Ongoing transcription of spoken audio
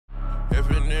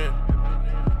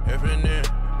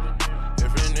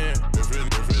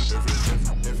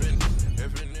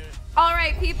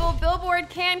Alright people, Billboard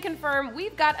can confirm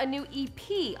we've got a new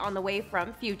EP on the way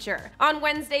from Future. On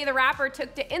Wednesday, the rapper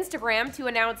took to Instagram to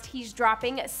announce he's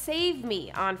dropping Save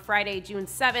Me on Friday, June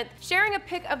 7th, sharing a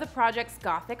pic of the project's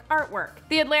gothic artwork.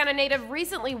 The Atlanta native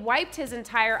recently wiped his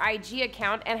entire IG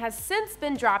account and has since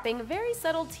been dropping very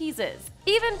subtle teases,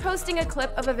 even posting a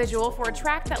clip of a visual for a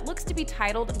track that looks to be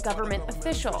titled Government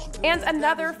Official, and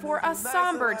another for a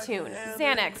somber tune,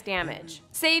 Xanax Damage.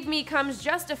 Save Me comes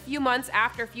just a few months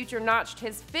after Future notched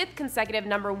his 5th consecutive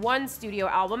 #1 studio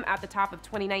album at the top of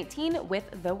 2019 with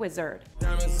The Wizard.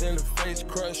 Diamonds in the face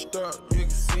crushed up, you can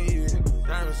see it.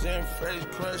 Diamonds in the face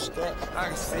crushed up, I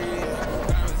can see it.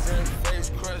 Diamonds in the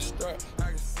face crushed up, I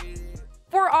can see it.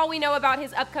 For all we know about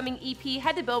his upcoming EP,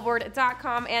 head to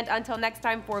Billboard.com, and until next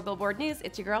time for Billboard News,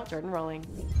 it's your girl, Jordan Rolling.